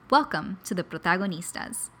Welcome to The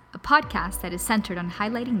Protagonistas, a podcast that is centered on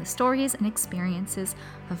highlighting the stories and experiences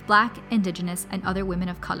of Black, Indigenous, and other women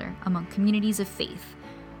of color among communities of faith.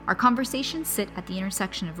 Our conversations sit at the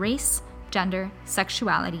intersection of race, gender,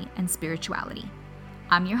 sexuality, and spirituality.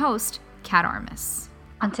 I'm your host, Kat Armis.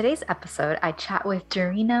 On today's episode, I chat with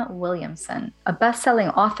Dorena Williamson, a best-selling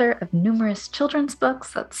author of numerous children's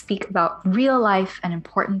books that speak about real life and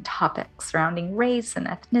important topics surrounding race and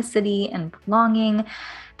ethnicity and belonging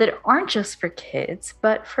that aren't just for kids,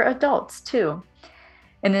 but for adults too.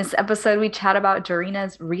 In this episode, we chat about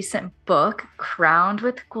Dorena's recent book, Crowned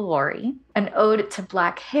with Glory, an ode to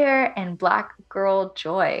Black hair and Black girl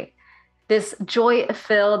joy. This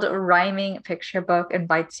joy-filled, rhyming picture book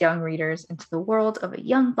invites young readers into the world of a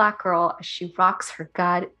young Black girl as she rocks her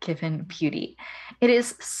God-given beauty. It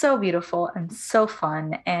is so beautiful and so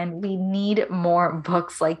fun, and we need more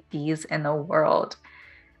books like these in the world.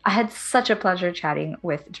 I had such a pleasure chatting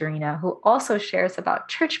with Dorena, who also shares about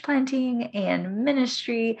church planting and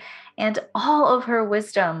ministry and all of her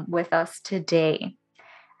wisdom with us today.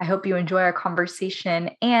 I hope you enjoy our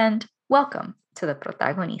conversation, and welcome to the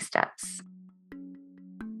Protagonistas.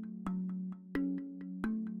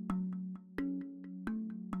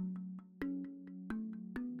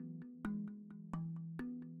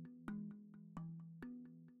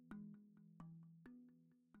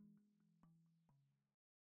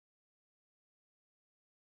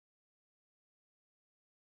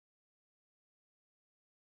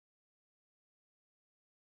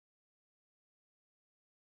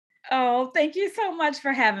 Oh, thank you so much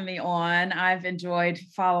for having me on. I've enjoyed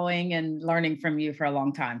following and learning from you for a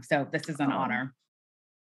long time. So this is an honor.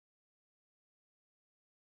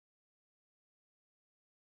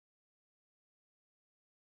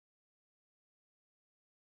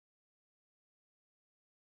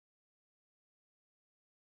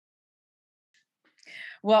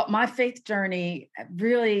 Well, my faith journey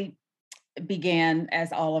really began,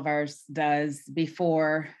 as all of ours does,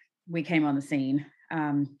 before we came on the scene.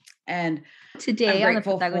 And Today on the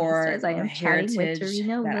Protagonistas, I am chatting with heritage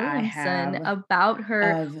Dorena that I Williamson have about her,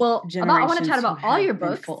 of I want to generations chat who about all have your been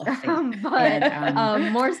books, full of faith.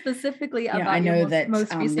 but more specifically I about know your that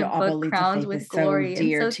most recent I book, believe Crowned faith with is so Glory. And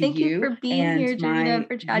dear so to thank you you. for being here, And Dorena, my and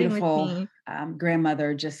for chatting with beautiful me.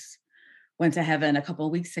 grandmother just went to heaven a couple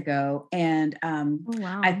of weeks ago. And Oh,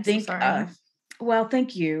 wow. I I'm think, so sorry. well,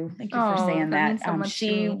 thank you. Thank you for saying that that. means so much to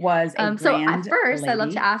She me. was a So at grand first, I'd love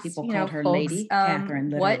to lady. ask, People called her folks, Lady Catherine,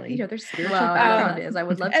 what, literally. their spiritual background is. I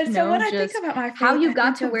would love to And so know when I think just about my how faith, you I got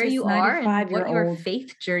think to of where this you are and what your 95-year-old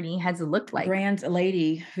faith journey has looked like. grand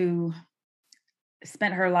lady who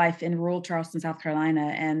spent her life in rural Charleston, South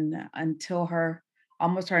Carolina, and until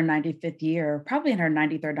almost her 95th year, probably in her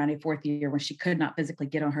 93rd, 94th year, when she could not physically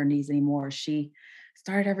get on her knees anymore, she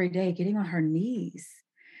started every day getting on her knees,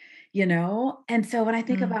 And so when I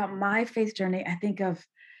think about my faith journey, I think of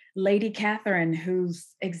Lady Catherine, whose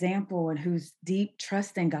example and whose deep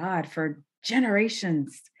trust in God for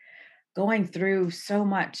generations, going through so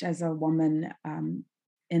much as a woman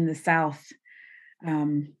in the South.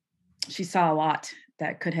 She saw a lot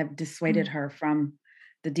that could have dissuaded her from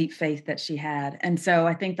the deep faith that she had. And so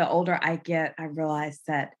I think the older I get, I realize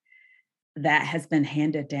that has been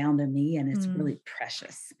handed down to me, and it's really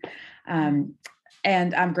precious.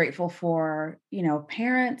 And I'm grateful for,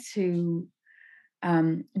 parents who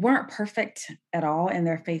weren't perfect at all in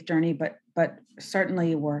their faith journey, but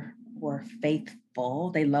certainly were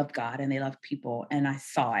faithful. They loved God and they loved people. And I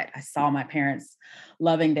saw it. I saw my parents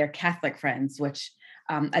loving their Catholic friends, which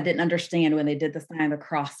I didn't understand when they did the sign of the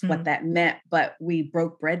cross, what that meant, but we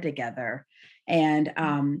broke bread together. And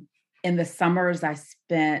in the summers I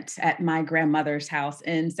spent at my grandmother's house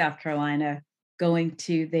in South Carolina, going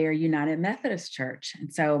to their United Methodist Church.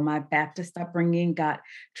 And so my Baptist upbringing got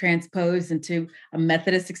transposed into a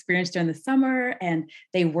Methodist experience during the summer, and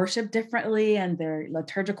they worship differently, and their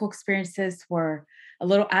liturgical experiences were a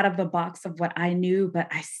little out of the box of what I knew, but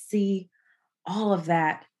I see all of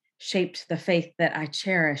that shaped the faith that I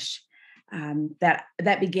cherish.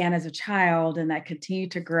 That began as a child, and that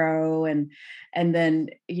continued to grow. And then,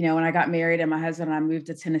 when I got married and my husband and I moved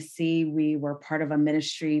to Tennessee, we were part of a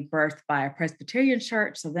ministry birthed by a Presbyterian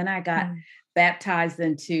church. So then I got baptized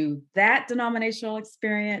into that denominational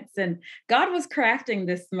experience, and God was crafting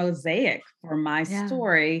this mosaic for my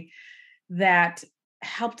story that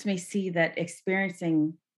helped me see that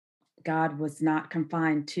experiencing God was not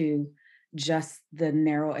confined to just the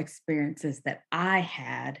narrow experiences that I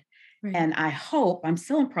had. Right. And I hope, I'm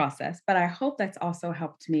still in process, but I hope that's also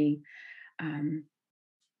helped me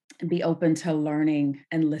be open to learning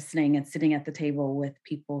and listening and sitting at the table with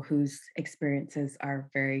people whose experiences are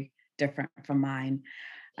very different from mine.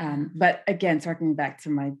 But again, circling back to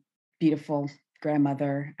my beautiful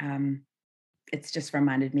grandmother, it's just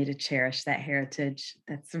reminded me to cherish that heritage.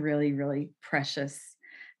 That's really, really precious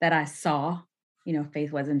that I saw.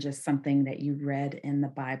 Faith wasn't just something that you read in the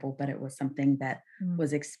Bible, but it was something that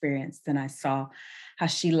was experienced. And I saw how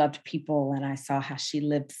she loved people, and I saw how she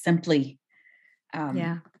lived simply.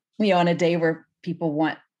 On a day where people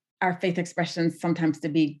want our faith expressions sometimes to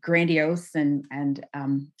be grandiose and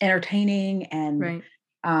entertaining and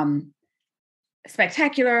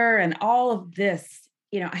spectacular and all of this,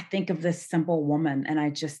 I think of this simple woman, and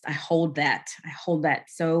I hold that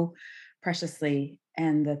so preciously.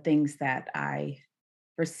 And the things that I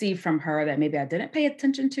received from her that maybe I didn't pay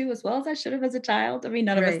attention to as well as I should have as a child. I mean,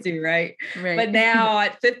 none of us do, right? But now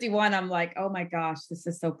at 51, I'm like, oh my gosh, this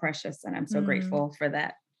is so precious. And I'm so grateful for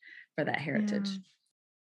that heritage. Yeah.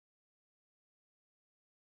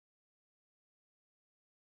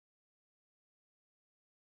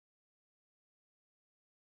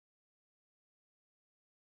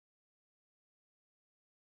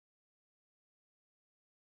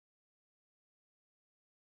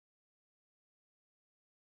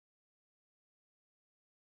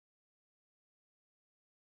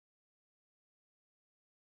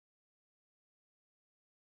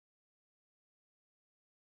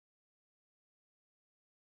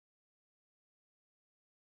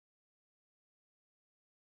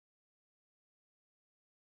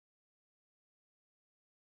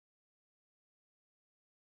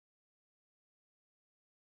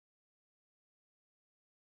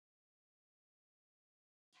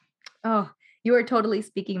 Oh, you are totally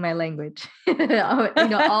speaking my language. All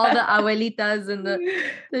the abuelitas and the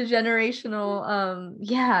generational,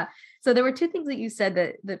 So there were two things that you said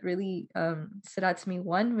that really stood out to me.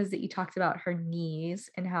 One was that you talked about her knees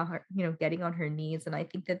and how her, getting on her knees. And I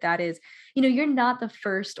think that is, you're not the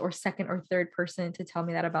first or second or third person to tell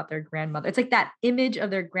me that about their grandmother. It's like that image of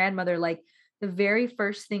their grandmother, like the very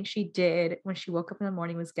first thing she did when she woke up in the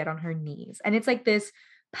morning was get on her knees. And it's like this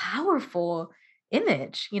powerful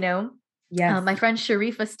image. Yes. My friend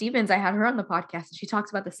Sharifa Stevens, I had her on the podcast, and she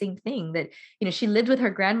talks about the same thing, that, she lived with her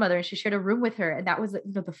grandmother and she shared a room with her. And that was,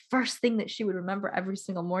 the first thing that she would remember every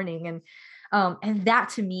single morning. And that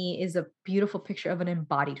to me is a beautiful picture of an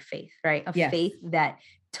embodied faith, right? A faith that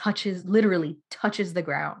literally touches the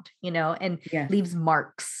ground, and leaves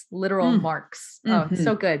marks, literal marks. Oh,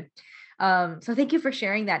 so good. So thank you for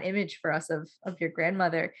sharing that image for us of your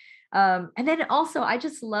grandmother. And then also, I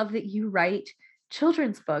just love that you write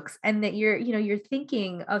children's books, and that you're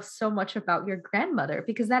thinking of so much about your grandmother,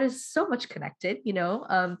 because that is so much connected.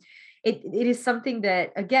 It is something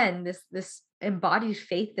that, again, this embodied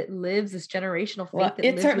faith that lives, this generational faith that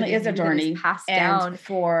it lives certainly is a journey passed down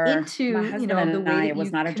for into my husband and the way I. that It was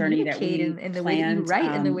you not a journey that we and the way that you planned,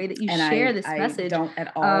 write, and the way that you and share this I message don't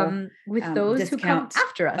at all with those who come discount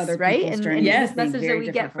after us, other right? people's And journey. Yes, this message that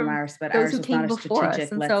we get from ours, but those ours who was came not a before us.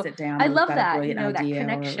 strategic, And let's so sit down, I we've love got a that, brilliant that idea,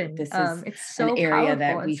 connection. or this is It's so an area powerful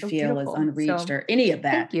that we and so feel is beautiful. unreached, So or any of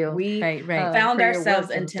that. thank you. We Right. found For your ourselves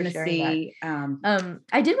work in and for sharing that. Tennessee.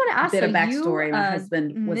 I did want to ask, Bit so of backstory. you, My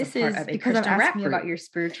husband was a this part is of a because I'm Christian rap asking you group. about your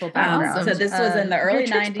spiritual background. So this was in the You're a early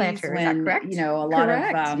church 90s planter, is that when, correct? a lot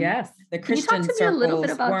Correct. of Yes. the Can you talk Christian to me a little bit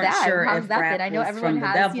circles about weren't that? sure How's if that been? rap I know was everyone from the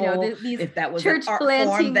has, devil, these if that was church an art planting,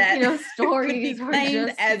 form that could be stories, or claimed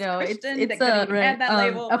just, as Christian, it's that couldn't even have that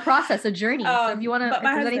label. a process, a journey. So if you want to, But if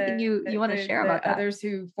my there's husband, anything you want to share about that. others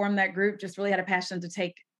who formed that group just really had a passion to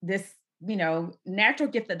take this, natural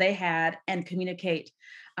gift that they had and communicate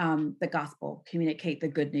the gospel, communicate the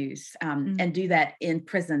good news, and do that in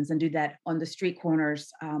prisons, and do that on the street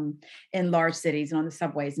corners, in large cities, and on the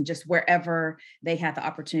subways, and just wherever they had the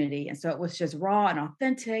opportunity. And so it was just raw and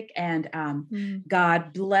authentic, and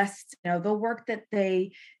God blessed, the work that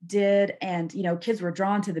they did. And, kids were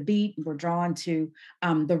drawn to the beat, were drawn to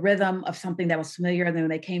the rhythm of something that was familiar. And then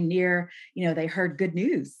when they came near, they heard good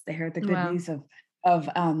news. They heard the good news of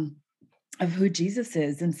who Jesus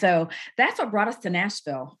is. And so that's what brought us to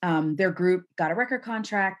Nashville. Their group got a record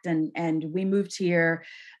contract, and we moved here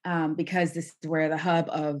because this is where the hub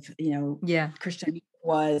of, Christian music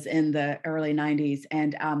was in the early 90s.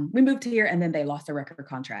 And we moved here, and then they lost a record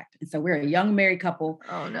contract. And so we're a young married couple.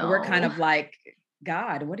 Oh no. We're kind of like,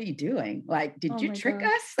 God, what are you doing? Like, did you trick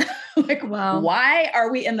gosh. us? Why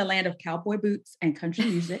are we in the land of cowboy boots and country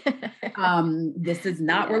music? This is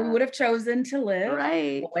not where we would have chosen to live,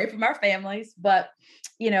 right, away from our families. But,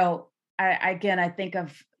 I think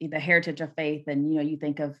of the heritage of faith, and, you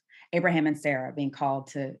think of Abraham and Sarah being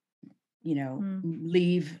called to,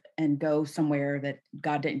 leave and go somewhere that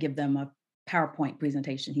God didn't give them a PowerPoint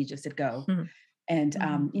presentation. He just said, go. And,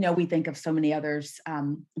 we think of so many others,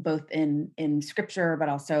 both in scripture, but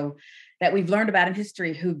also that we've learned about in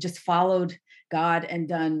history who've just followed God and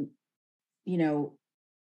done,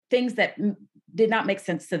 things that did not make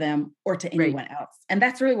sense to them or to anyone else. And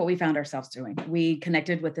that's really what we found ourselves doing. We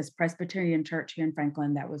connected with this Presbyterian church here in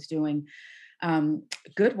Franklin that was doing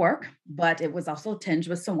good work, but it was also tinged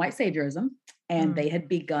with some white saviorism. And they had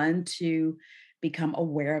begun to become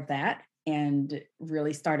aware of that and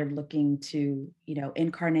really started looking to,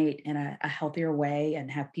 incarnate in a healthier way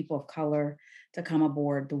and have people of color to come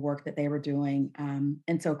aboard the work that they were doing.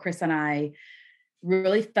 And so Chris and I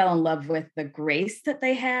really fell in love with the grace that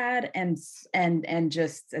they had, and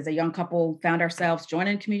just as a young couple found ourselves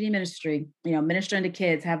joining community ministry, ministering to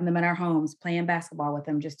kids, having them in our homes, playing basketball with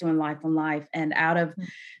them, just doing life on life. And out of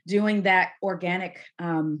doing that organic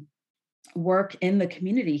work in the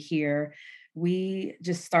community here, we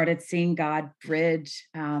just started seeing God bridge,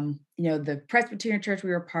 the Presbyterian church we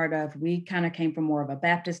were part of. We kind of came from more of a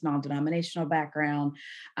Baptist, non-denominational background,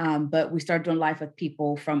 but we started doing life with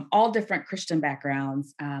people from all different Christian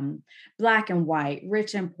backgrounds, Black and white,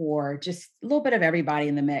 rich and poor, just a little bit of everybody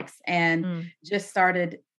in the mix, and just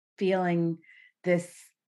started feeling this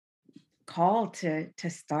call to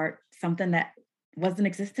start something that wasn't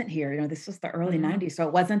existent here. This was the early 90s. So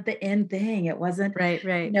it wasn't the end thing. It wasn't,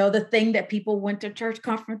 the thing that people went to church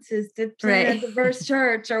conferences to plan a diverse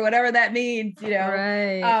church or whatever that means,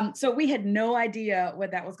 So we had no idea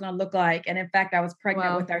what that was going to look like. And in fact, I was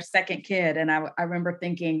pregnant with our second kid. And I remember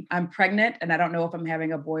thinking, I'm pregnant and I don't know if I'm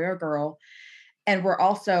having a boy or a girl. And we're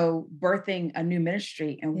also birthing a new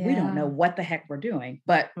ministry and we don't know what the heck we're doing,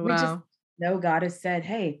 but we just know God has said,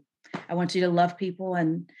 hey, I want you to love people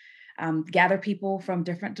and gather people from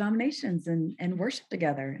different denominations and worship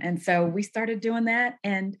together. And so we started doing that.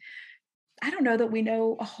 And I don't know that we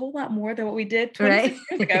know a whole lot more than what we did 26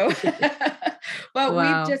 years ago, but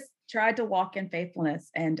we've just tried to walk in faithfulness.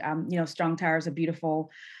 And, Strong Tower is a beautiful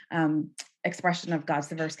expression of God's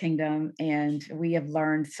diverse kingdom. And we have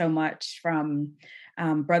learned so much from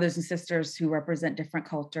brothers and sisters who represent different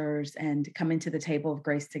cultures and coming to the table of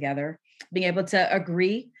grace together, being able to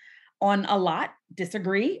agree on a lot,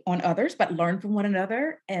 disagree on others, but learn from one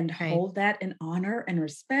another and hold that in honor and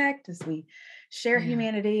respect as we share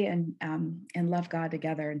humanity and love God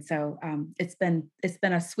together. And so it's been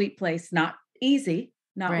a sweet place, not easy,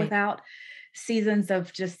 not without seasons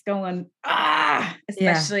of just going,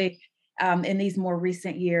 especially in these more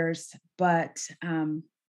recent years, but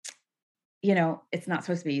it's not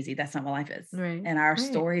supposed to be easy. That's not what life is. And our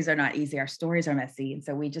stories are not easy. Our stories are messy. And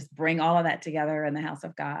so we just bring all of that together in the house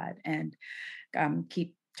of God and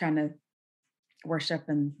keep trying to worship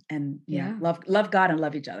and love God and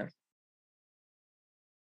love each other.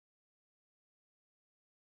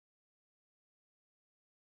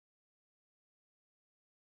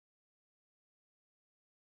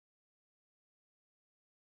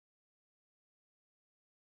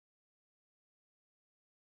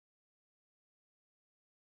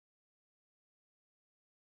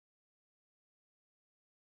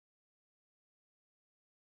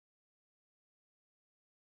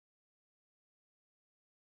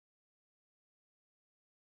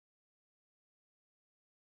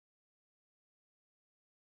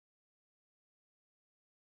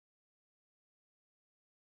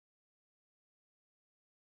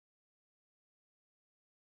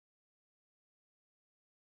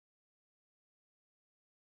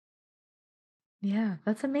 Yeah,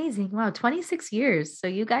 that's amazing. Wow, 26 years. So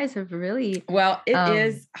you guys have really it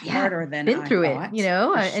is harder than been through I thought,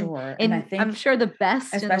 it, sure. And I think I'm sure the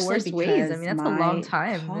best and the worst ways. I mean, that's a long my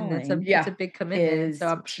time and it's calling, a big commitment. And so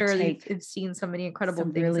I'm sure take you've seen so many incredible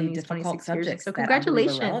some things in really these difficult 26 years. And subjects so that I believe are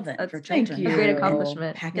congratulations. relevant for That's children. a great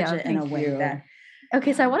accomplishment. Package it in a way that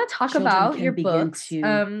Okay, so I want to talk children about your can begin books.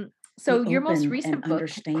 to So be your most open and recent book,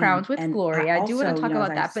 understand. Crowns with And Glory, I do want to also, talk as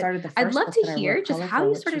about I that, but started the I'd first love book to that I hear wrote, just how Colorful, you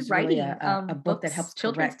which started was really writing a book that books, helped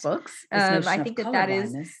children's correct books. this I notion of think that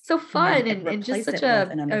is colorblindness so fun and and just replace such it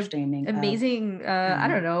with an understanding of amazing, I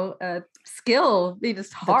don't know, skill. It's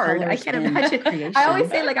just the hard. I colors can't in imagine. I always creation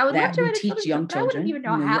say I would love that to we write a teach children's book, young but I wouldn't children. even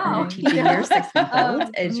know You're how. teaching your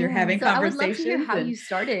 6-month-olds as you're having So I would love to hear conversations. how And you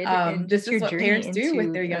started and this just is your what journey parents do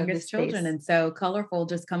with their into youngest this children. space. And so Colorful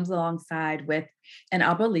just comes alongside with an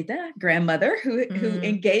abuelita, grandmother, who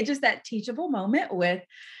engages that teachable moment with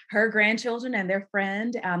her grandchildren and their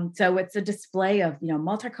friend. So it's a display of,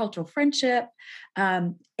 multicultural friendship.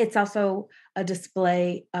 It's also a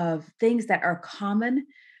display of things that are common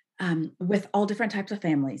with all different types of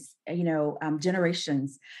families,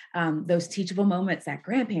 generations, those teachable moments that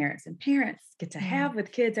grandparents and parents get to have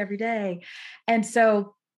with kids every day. And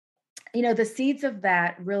so the seeds of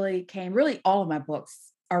that really all of my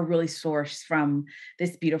books are really sourced from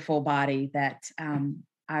this beautiful body that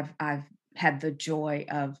I've had the joy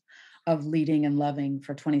of leading and loving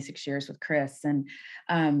for 26 years with Chris.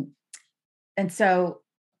 Um, and so,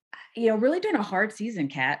 really during a hard season,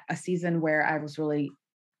 Kat, a season where I was really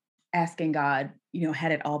asking God,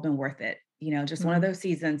 had it all been worth it? Just one of Mhm. those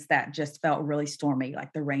seasons that just felt really stormy,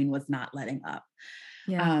 like the rain was not letting up.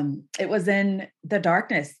 Yeah. It was in the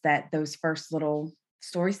darkness that those first little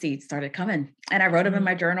story seeds started coming. And I wrote them in Mhm.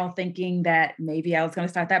 my journal thinking that maybe I was going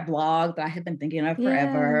to start that blog that I had been thinking of Yeah.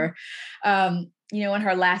 forever. In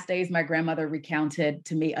her last days, my grandmother recounted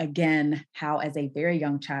to me again how, as a very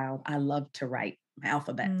young child, I loved to write my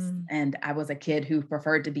alphabets. Mm. And I was a kid who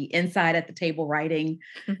preferred to be inside at the table writing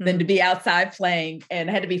than to Mhm. be outside playing, and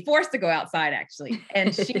I had to be forced to go outside actually.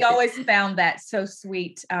 And she always found that so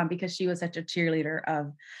sweet because she was such a cheerleader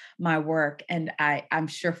of my work. And I'm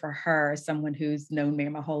sure for her, someone who's known me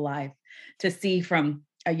my whole life, to see from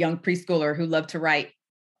a young preschooler who loved to write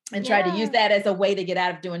and tried to use Yeah. that as a way to get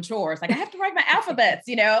out of doing chores. Like, I have to write my alphabets,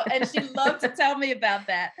 and she loved to tell me about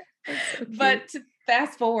that. That's so cute. But to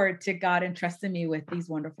fast forward to God entrusting me with these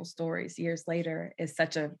wonderful stories years later is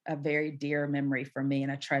such a very dear memory for me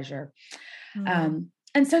and a treasure. Mm.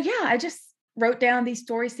 And so, yeah, I just wrote down these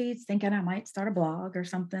story seeds thinking I might start a blog or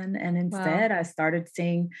something. And Wow. instead I started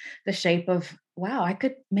seeing the shape of, wow,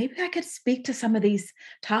 maybe I could speak to some of these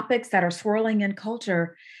topics that are swirling in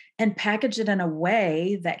culture and package it in a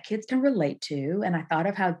way that kids can relate to. And I thought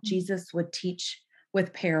of how Mm. Jesus would teach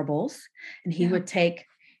with parables, and he Yeah. would take,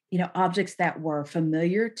 objects that were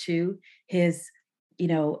familiar to his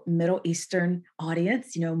Middle Eastern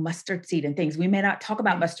audience, mustard seed and things. We may not talk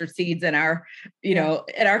about Right. mustard seeds in our, Yeah.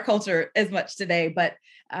 in our culture as much today, but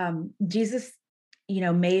Jesus,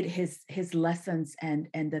 made his lessons and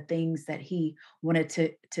the things that he wanted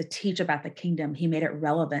to teach about the kingdom. He made it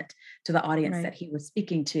relevant to the audience Right. that he was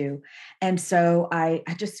speaking to. And so I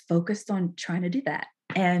just focused on trying to do that.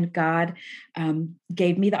 And God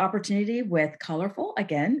gave me the opportunity with colorful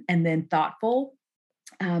again, and then thoughtful.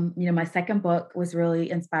 My second book was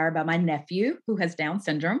really inspired by my nephew who has Down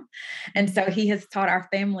syndrome. And Mm. so he has taught our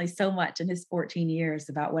family so much in his 14 years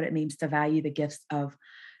about what it means to value the gifts of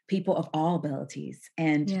people of all abilities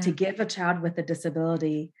and to Yeah. give a child with a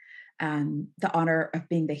disability the honor of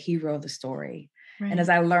being the hero of the story. And as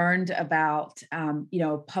Right. I learned about,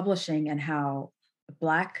 publishing and how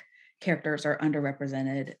Black characters are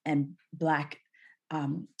underrepresented and Black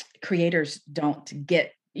um, creators don't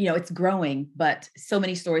get, it's growing, but so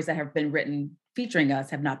many stories that have been written featuring us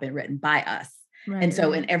have not been written by us. And Right.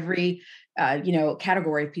 so in Right. every,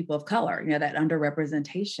 category of people of color, that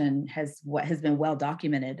underrepresentation has been well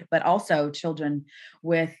documented, but also children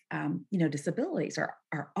with, disabilities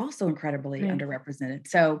are also incredibly Right. underrepresented.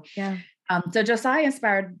 So, Yeah. so Josiah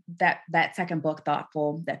inspired that second book,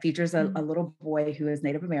 Thoughtful, that features a Mm. little boy who is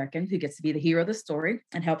Native American who gets to be the hero of the story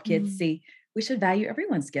and help kids Mm. see we should value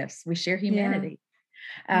everyone's gifts. We share Yeah. humanity.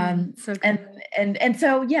 Yeah. Um, So and good. and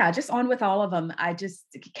so yeah, just on with all of them. I just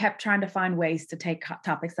kept trying to find ways to take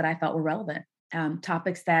topics that I felt were relevant,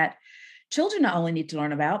 topics that children not only need to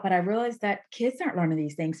learn about, but I realized that kids aren't learning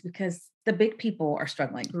these things because the big people are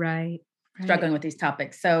Right. Right. struggling with these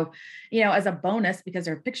topics. So, as a bonus, because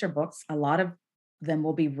they're picture books, a lot of them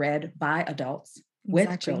will be read by adults with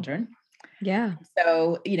Exactly. children. Yeah.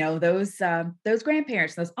 So, those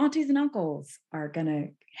grandparents, those aunties and uncles are going to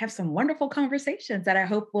have some wonderful conversations that I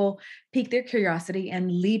hope will pique their curiosity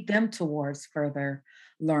and lead them towards further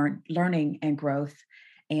learning and growth,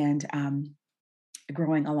 and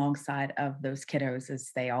growing alongside of those kiddos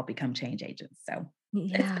as they all become change agents. So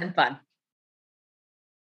it's been Yeah. fun.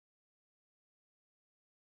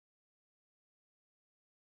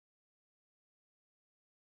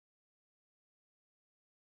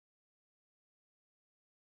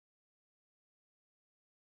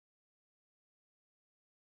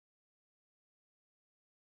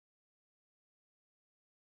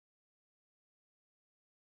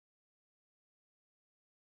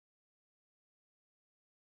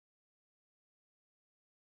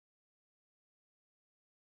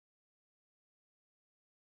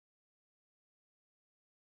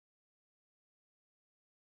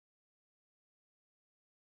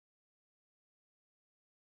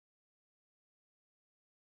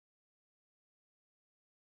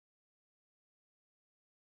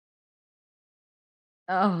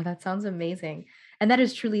 Oh, that sounds amazing. And that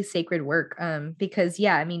is truly sacred work. Because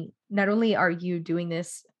yeah, I mean, not only are you doing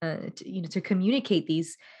this to communicate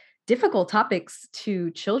these difficult topics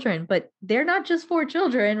to children, but they're not just for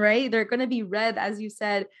children, right? They're going to be read, as you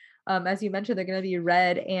said, as you mentioned, they're going to be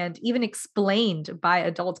read and even explained by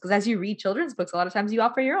adults. Because as you read children's books, a lot of times you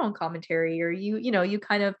offer your own commentary, or you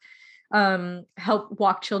kind of help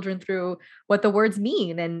walk children through what the words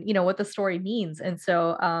mean and, what the story means. And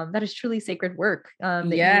so that is truly sacred work that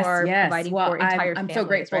you are providing for entire I'm families, so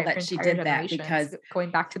grateful right? that For she entire did that, generations. because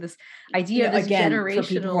Going back to this idea of this again, for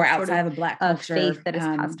people who are generational outside sort of the Black culture, faith that is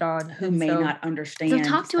passed on. who And may so, not understand,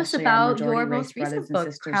 talk to us especially our about majority your race most brothers recent and book,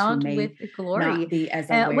 sisters who Crowned may with Glory. not be as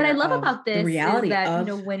What I aware love of about the this is reality that,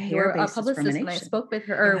 of when your hair-based publicist, when I discrimination. spoke with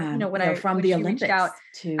her, or, From when the she reached out,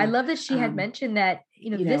 Olympics to, I love that she had mentioned that,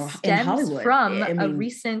 this in stems Hollywood. from I a mean,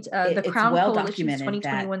 recent, the it's Crown well Coalition's documented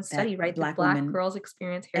that 2021 study, right? That Black Black women, girls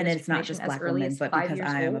experience hair and it's not discrimination just as Black early women, as but 5 because years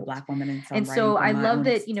I am a old. Black woman, and so I'm And writing so from I my love own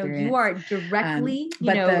that, you experience. are directly,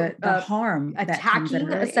 But the harm that comes at attacking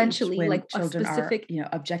her age essentially when like a children are, specific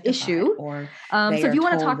objectified, issue. or So they if are you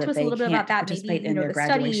want to told talk to that us a they little bit about can't that, maybe, participate in their the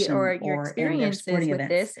study or graduation your or in their experiences sporting with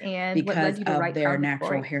events this, and what because led you to of write their Crowned with natural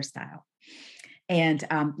Glory. hairstyle.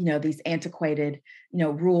 And, these antiquated,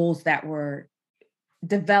 rules that were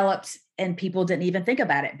developed, and people didn't even think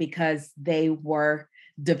about it because they were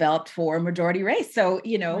developed for a majority race. So,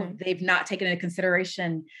 Right. they've not taken into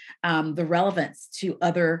consideration the relevance to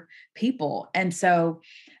other people. And so,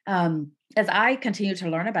 as I continue to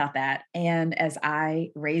learn about that, and as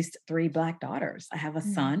I raised 3 Black daughters, I have a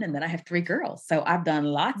son, and then I have 3 girls. So I've done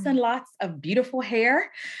lots and lots of beautiful hair,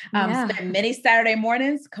 spent many Saturday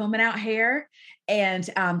mornings combing out hair, and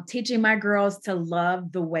teaching my girls to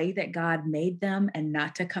love the way that God made them and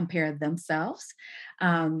not to compare themselves.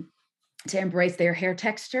 To embrace their hair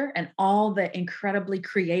texture and all the incredibly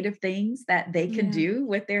creative things that they can do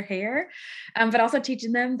with their hair, but also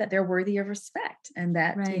teaching them that they're worthy of respect, and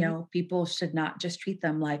that, people should not just treat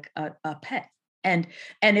them like a pet. And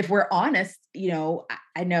if we're honest,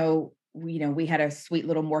 I know, we had a sweet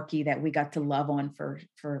little Morkie that we got to love on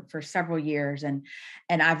for several years. And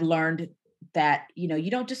I've learned that,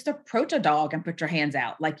 you don't just approach a dog and put your hands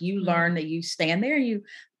out. Like, you learn that you stand there and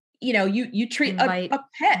you treat a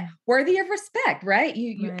pet worthy of respect, right?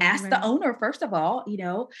 You ask the owner, first of all,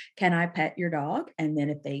 can I pet your dog? And then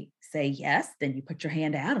if they say yes, then you put your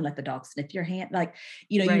hand out and let the dog sniff your hand. Like,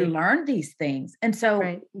 you learn these things. And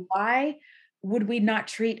so why would we not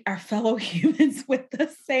treat our fellow humans with the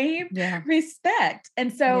same respect?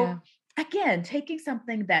 And so again, taking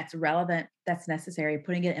something that's relevant, that's necessary,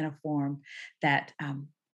 putting it in a form that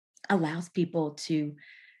allows people to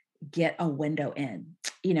get a window in,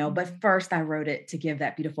 but first I wrote it to give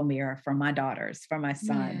that beautiful mirror for my daughters, for my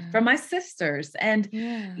son, for my sisters. And,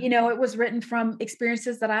 it was written from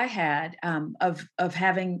experiences that I had, of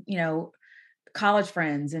having, college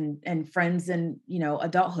friends and friends in,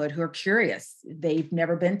 adulthood who are curious. They've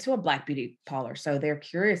never been to a Black beauty parlor. So they're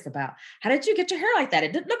curious about, how did you get your hair like that?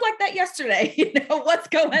 It didn't look like that yesterday. What's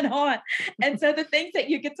going on? And so the things that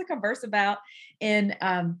you get to converse about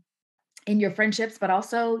in your friendships, but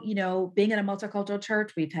also, being in a multicultural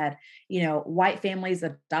church, we've had, white families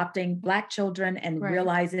adopting Black children and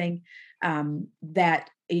realizing that,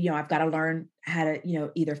 I've got to learn how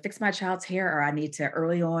to, either fix my child's hair, or I need to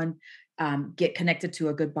early on get connected to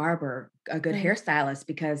a good barber, a good hairstylist,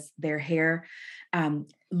 because their hair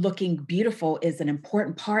looking beautiful is an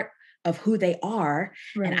important part of who they are.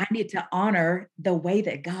 And I need to honor the way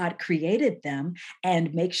that God created them,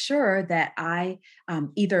 and make sure that I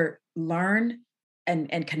either learn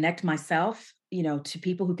and connect myself, to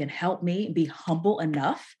people who can help me be humble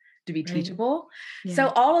enough to be teachable. So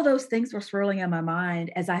all of those things were swirling in my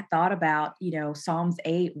mind as I thought about, Psalms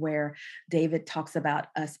 8, where David talks about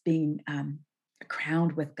us being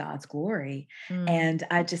crowned with God's glory. And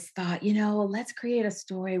I just thought, let's create a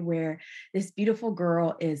story where this beautiful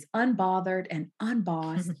girl is unbothered and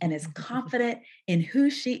unbossed and is confident in who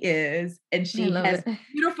she is. And she has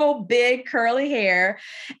beautiful, big, curly hair,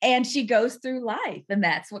 and she goes through life. And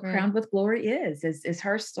that's what Crowned with Glory is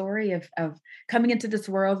her story of coming into this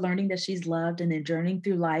world, learning that she's loved, and then journeying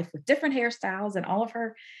through life with different hairstyles and all of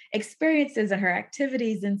her experiences and her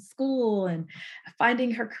activities in school and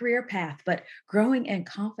finding her career path, but growing in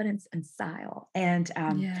confidence and style. And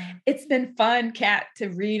it's been fun, Kat, to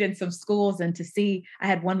read in some schools and to see. I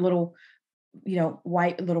had one little,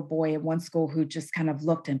 white little boy at one school who just kind of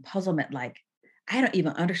looked in puzzlement, like, I don't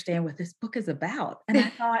even understand what this book is about. And I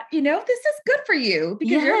thought, this is good for you,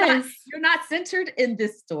 because you're not centered in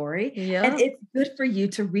this story. And it's good for you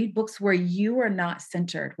to read books where you are not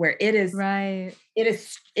centered, where it is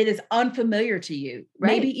it is unfamiliar to you.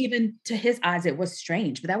 Maybe even to his eyes it was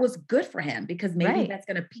strange, but that was good for him, because maybe that's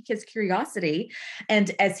going to pique his curiosity.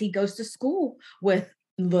 And as he goes to school with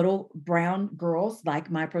little brown girls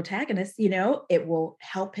like my protagonist, it will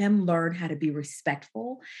help him learn how to be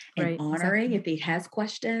respectful and Right. honoring Exactly. if he has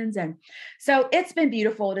questions. And so it's been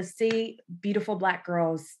beautiful to see beautiful Black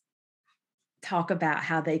girls talk about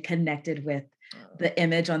how they connected with the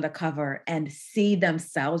image on the cover and see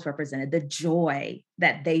themselves represented, the joy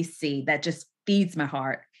that they see that just feeds my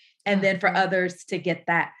heart. And Oh, then for yeah. others to get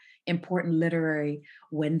that important literary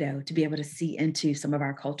window to be able to see into some of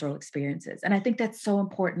our cultural experiences. And I think that's so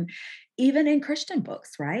important, even in Christian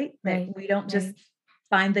books, right? That Right. we don't just Right.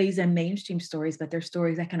 find these in mainstream stories, but they're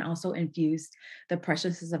stories that can also infuse the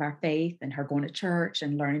preciousness of our faith and her going to church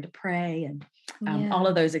and learning to pray and all Yeah.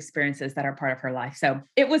 of those experiences that are part of her life. So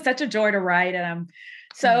it was such a joy to write. And I'm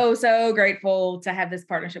Oh, so grateful to have this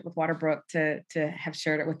partnership with Waterbrook to have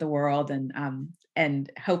shared it with the world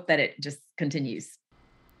and hope that it just continues.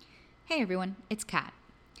 Hey everyone, it's Kat.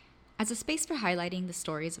 As a space for highlighting the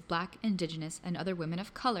stories of Black, Indigenous, and other women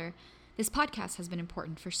of color, this podcast has been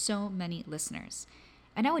important for so many listeners.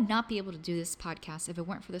 And I would not be able to do this podcast if it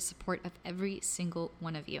weren't for the support of every single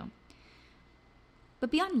one of you.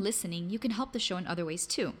 But beyond listening, you can help the show in other ways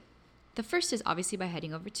too. The first is obviously by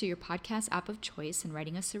heading over to your podcast app of choice and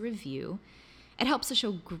writing us a review. It helps the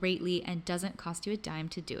show greatly and doesn't cost you a dime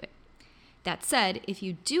to do it. That said, if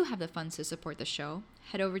you do have the funds to support the show,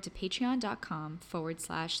 head over to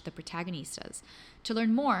patreon.com/theprotagonistas to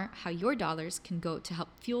learn more how your dollars can go to help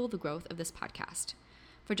fuel the growth of this podcast.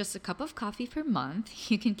 For just a cup of coffee per month,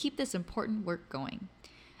 you can keep this important work going.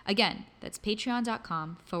 Again, that's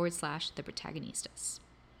patreon.com/theprotagonistas.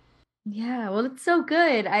 yeah. Well, it's so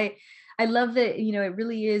good. I love that, it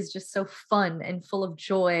really is just so fun and full of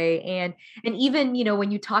joy. And even,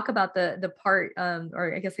 when you talk about the part,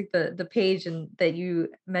 or I guess like the page and that you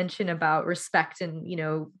mention about respect and,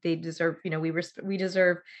 they deserve, we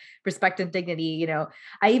deserve respect and dignity,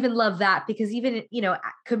 I even love that because even,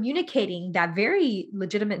 communicating that very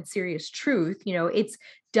legitimate and serious truth, it's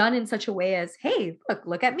done in such a way as, hey,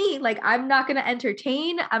 look at me. Like, I'm not going to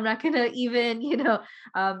entertain. I'm not going to even,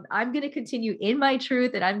 I'm going to continue in my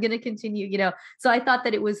truth and I'm going to continue, so I thought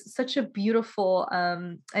that it was such a beautiful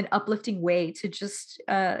and uplifting way to just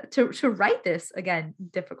to write this, again,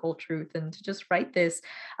 difficult truth, and to just write this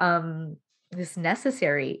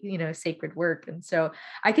necessary, sacred work. And so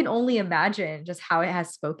I can only imagine just how it has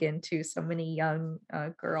spoken to so many young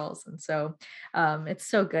girls. And so it's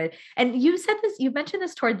so good. And you mentioned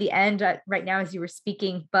this toward the end right now as you were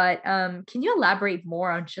speaking, but can you elaborate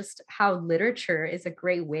more on just how literature is a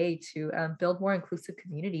great way to build more inclusive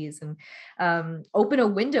communities and open a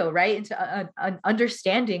window, right, into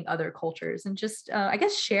understanding other cultures, and just, I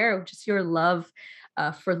guess, share just your love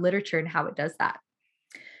for literature and how it does that?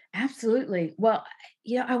 Absolutely. Well,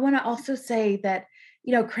 I want to also say that,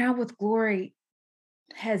 Crown with Glory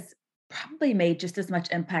has probably made just as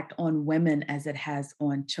much impact on women as it has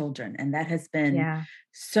on children. And that has been Yeah.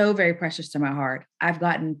 so very precious to my heart. I've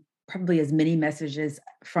gotten probably as many messages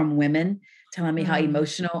from women telling me how Mm,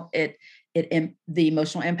 emotional the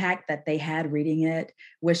emotional impact that they had reading it,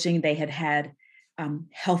 wishing they had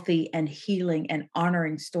healthy and healing and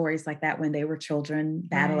honoring stories like that when they were children, right.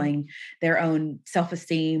 battling their own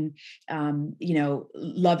self-esteem,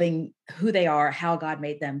 loving who they are, how God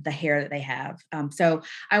made them, the hair that they have. So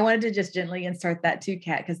I wanted to just gently insert that too,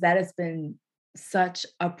 Kat, because that has been such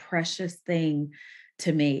a precious thing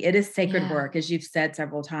to me. It is sacred Yeah. work, as you've said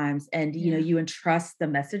several times. And, Yeah. you entrust the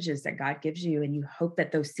messages that God gives you, and you hope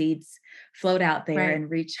that those seeds float out there Right. and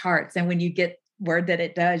reach hearts. And when you get word that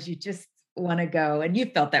it does, you just want to go. And you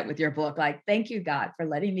felt that with your book, like, thank you, God, for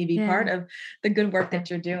letting me be part Yeah. of the good work Yeah. that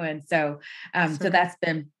you're doing. So, So so good. that's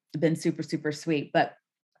been super, super sweet. But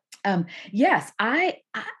yes,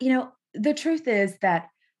 the truth is that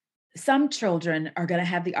some children are going to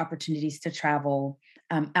have the opportunities to travel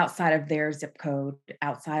outside of their zip code,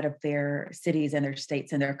 outside of their cities and their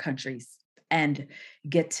states and their countries, and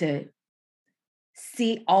get to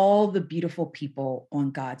see all the beautiful people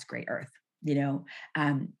on God's great earth. You know,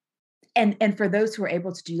 um, and for those who are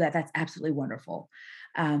able to do that, that's absolutely wonderful.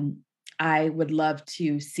 Um, I would love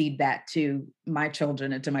to seed that to my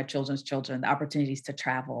children and to my children's children, the opportunities to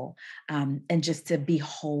travel and just to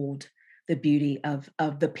behold the beauty of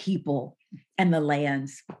the people and the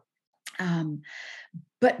lands. Um,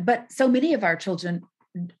 but so many of our children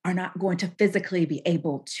are not going to physically be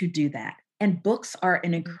able to do that. And books are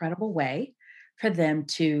an Mm. incredible way for them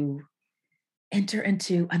to enter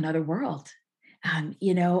into another world.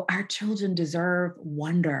 Our children deserve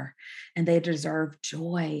wonder, and they deserve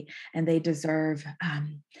joy, and they deserve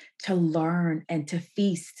to learn and to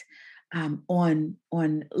feast on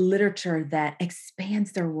literature that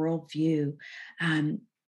expands their worldview. Um,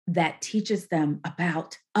 that teaches them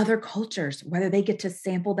about other cultures, whether they get to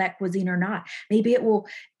sample that cuisine or not. Maybe it will,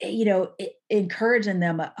 encourage in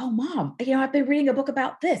them, oh, mom, I've been reading a book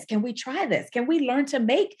about this. Can we try this? Can we learn to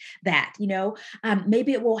make that?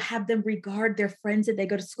 Maybe it will have them regard their friends that they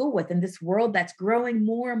go to school with in this world that's growing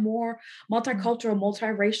more and more multicultural,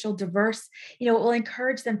 multiracial, diverse. It will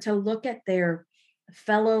encourage them to look at their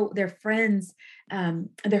friends,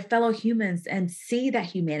 their fellow humans, and see that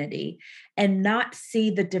humanity, and not see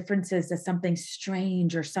the differences as something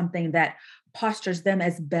strange or something that postures them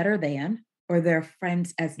as better than, or their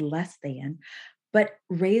friends as less than, but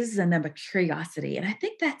raises in them a curiosity. And I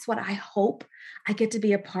think that's what I hope I get to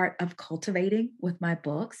be a part of cultivating with my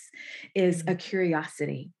books, is a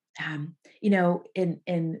curiosity. In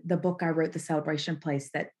the book I wrote, The Celebration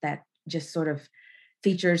Place, that just sort of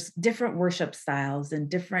features different worship styles and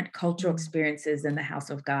different cultural experiences in the house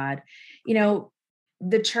of God.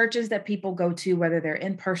 The churches that people go to, whether they're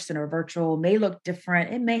in person or virtual, may look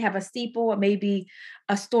different. It may have a steeple, it may be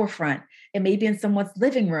a storefront, it may be in someone's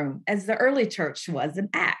living room, as the early church was in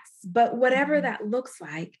Acts. But whatever that looks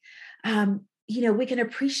like, we can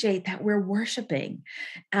appreciate that we're worshiping.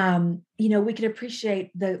 We can appreciate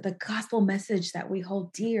the gospel message that we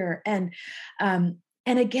hold dear. And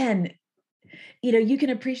again, you can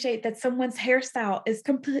appreciate that someone's hairstyle is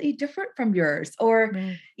completely different from yours, or,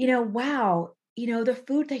 wow, the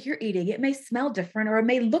food that you're eating, it may smell different or it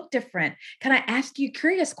may look different. Can I ask you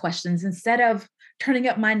curious questions instead of turning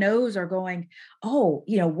up my nose or going, oh,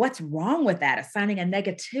 what's wrong with that? Assigning a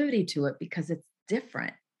negativity to it because it's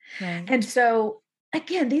different. Right. And so,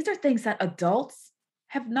 again, these are things that adults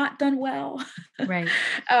have not done well. Right.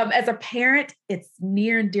 As a parent, it's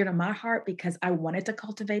near and dear to my heart because I wanted to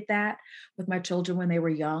cultivate that with my children when they were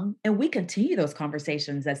young. And we continue those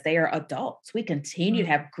conversations as they are adults. We continue to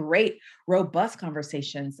have great, robust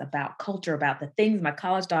conversations about culture, about the things my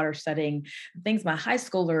college daughter is studying, the things my high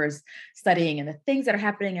schooler is studying, and the things that are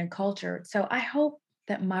happening in culture. So I hope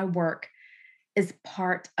that my work is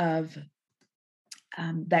part of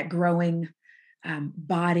that growing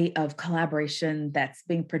body of collaboration that's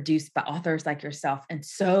being produced by authors like yourself and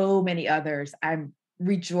so many others. I'm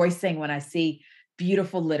rejoicing when I see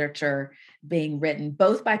beautiful literature being written,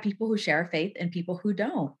 both by people who share faith and people who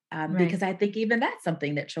don't, because I think even that's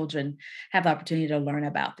something that children have the opportunity to learn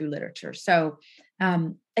about through literature. So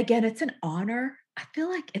again, it's an honor. I feel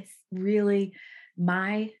like it's really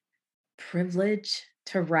my privilege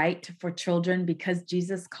to write for children because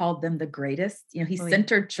Jesus called them the greatest. He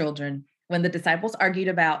centered children. When the disciples argued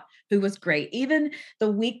about who was great, even the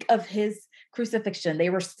week of his crucifixion, they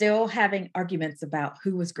were still having arguments about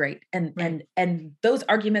who was great. And those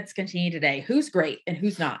arguments continue today. Who's great and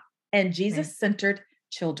who's not? And Jesus centered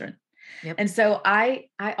children. Yep. And so I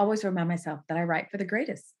always remind myself that I write for the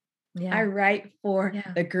greatest. Yeah. I write for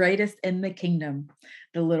the greatest in the kingdom,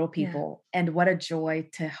 the little people. Yeah. And what a joy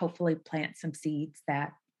to hopefully plant some seeds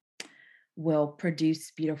that will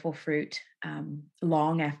produce beautiful fruit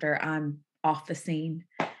long after I'm off the scene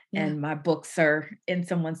and my books are in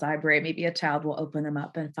someone's library. Maybe a child will open them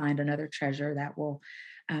up and find another treasure that will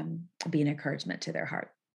be an encouragement to their heart.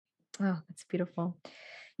 Oh, that's beautiful.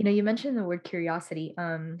 You mentioned the word curiosity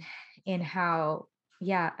and how,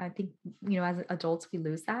 I think, as adults, we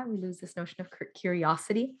lose this notion of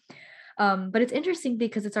curiosity. But it's interesting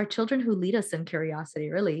because it's our children who lead us in curiosity,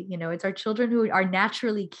 really. It's our children who are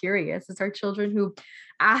naturally curious. It's our children who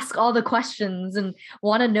ask all the questions and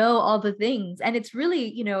want to know all the things. And it's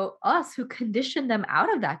really, us who condition them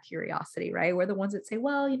out of that curiosity, right? We're the ones that say,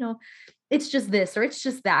 well, it's just this, or it's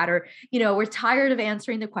just that, or, we're tired of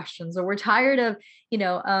answering the questions, or we're tired of,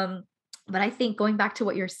 but I think going back to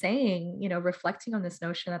what you're saying, reflecting on this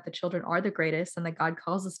notion that the children are the greatest and that God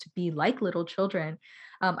calls us to be like little children.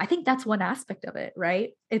 I think that's one aspect of it,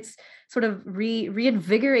 right? It's sort of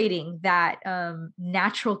reinvigorating that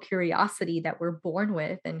natural curiosity that we're born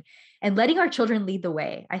with and letting our children lead the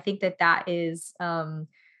way. I think that is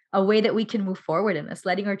a way that we can move forward in this,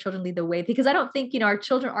 letting our children lead the way, because I don't think, our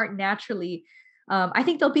children aren't naturally I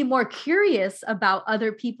think they'll be more curious about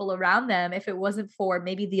other people around them if it wasn't for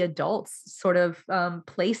maybe the adults sort of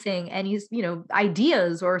placing any,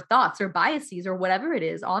 ideas or thoughts or biases or whatever it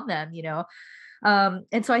is on them,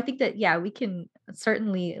 and so I think that, we can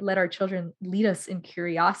certainly let our children lead us in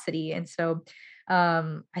curiosity. And so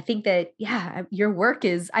I think that, your work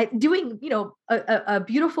is doing, a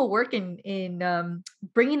beautiful work in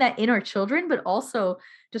bringing that in our children, but also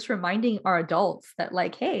just reminding our adults that,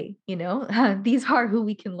 like, hey, these are who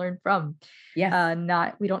we can learn from. Yeah.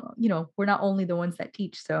 We're not only the ones that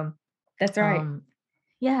teach. So that's right.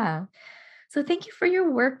 So thank you for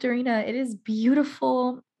your work, Dorena. It is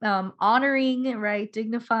beautiful. honoring, right?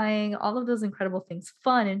 Dignifying, all of those incredible things,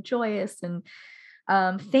 fun and joyous. And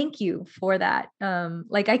thank you for that.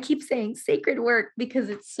 Like I keep saying, sacred work, because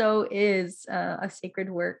it so is a sacred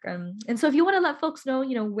work. And so if you want to let folks know,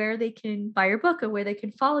 where they can buy your book, or where they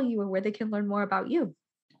can follow you, or where they can learn more about you.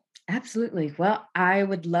 Absolutely. Well, I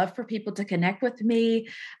would love for people to connect with me.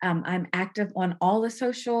 I'm active on all the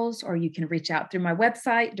socials, or you can reach out through my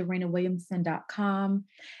website, DorenaWilliamson.com.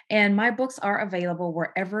 And my books are available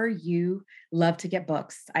wherever you love to get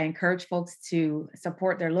books. I encourage folks to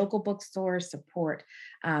support their local bookstores, support,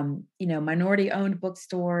 minority-owned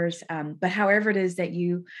bookstores. But however it is that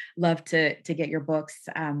you love to get your books,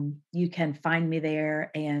 you can find me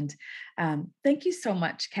there. And thank you so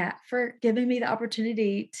much, Kat, for giving me the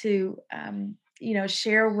opportunity to,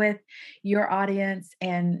 share with your audience.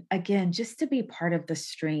 And again, just to be part of the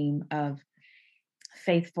stream of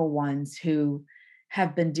faithful ones who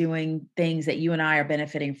have been doing things that you and I are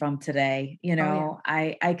benefiting from today.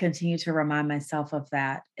 I continue to remind myself of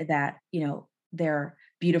that, they're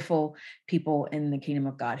beautiful people in the kingdom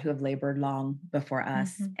of God who have labored long before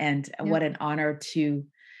us. Mm-hmm. And what an honor to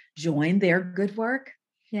join their good work.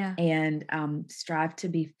 Yeah. And strive to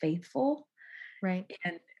be faithful, right?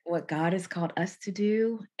 And what God has called us to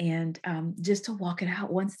do, and just to walk it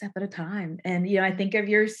out one step at a time. And I think of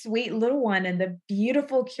your sweet little one and the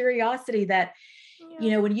beautiful curiosity that,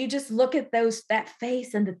 when you just look at that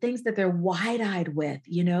face and the things that they're wide-eyed with,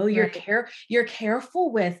 you're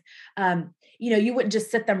careful with, you wouldn't just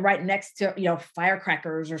sit them right next to,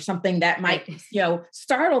 firecrackers or something that might,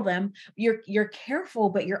 startle them. You're careful,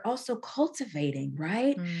 but you're also cultivating,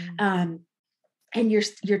 right? And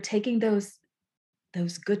you're taking those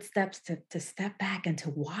good steps to step back and to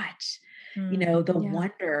watch, the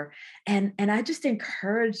wonder. And I just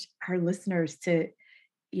encourage our listeners to,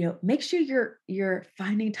 make sure you're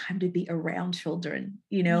finding time to be around children.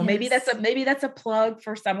 Maybe that's a plug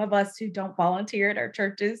for some of us who don't volunteer at our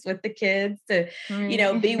churches with the kids to,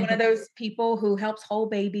 be one of those people who helps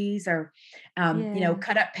hold babies, or,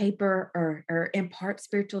 cut up paper, or impart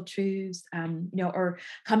spiritual truths, or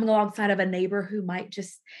coming alongside of a neighbor who might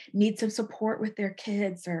just need some support with their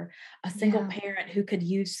kids, or a single parent who could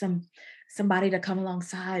use somebody to come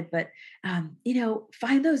alongside. But,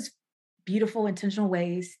 find those beautiful, intentional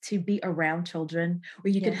ways to be around children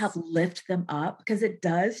where you can help lift them up, because it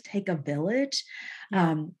does take a village.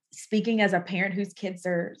 Speaking as a parent whose kids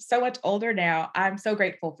are so much older now, I'm so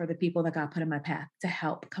grateful for the people that God put in my path to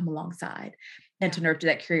help come alongside and to nurture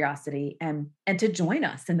that curiosity, and to join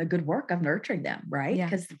us in the good work of nurturing them, right?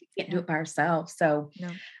 Because we can't do it by ourselves. So,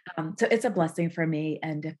 so it's a blessing for me.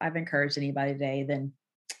 And if I've encouraged anybody today, then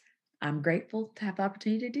I'm grateful to have the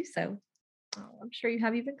opportunity to do so. Oh, I'm sure you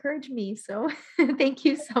have. You've encouraged me. So thank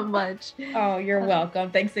you so much. Oh, you're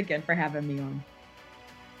welcome. Thanks again for having me on.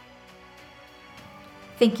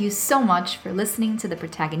 Thank you so much for listening to the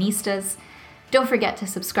Protagonistas. Don't forget to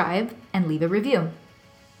subscribe and leave a review.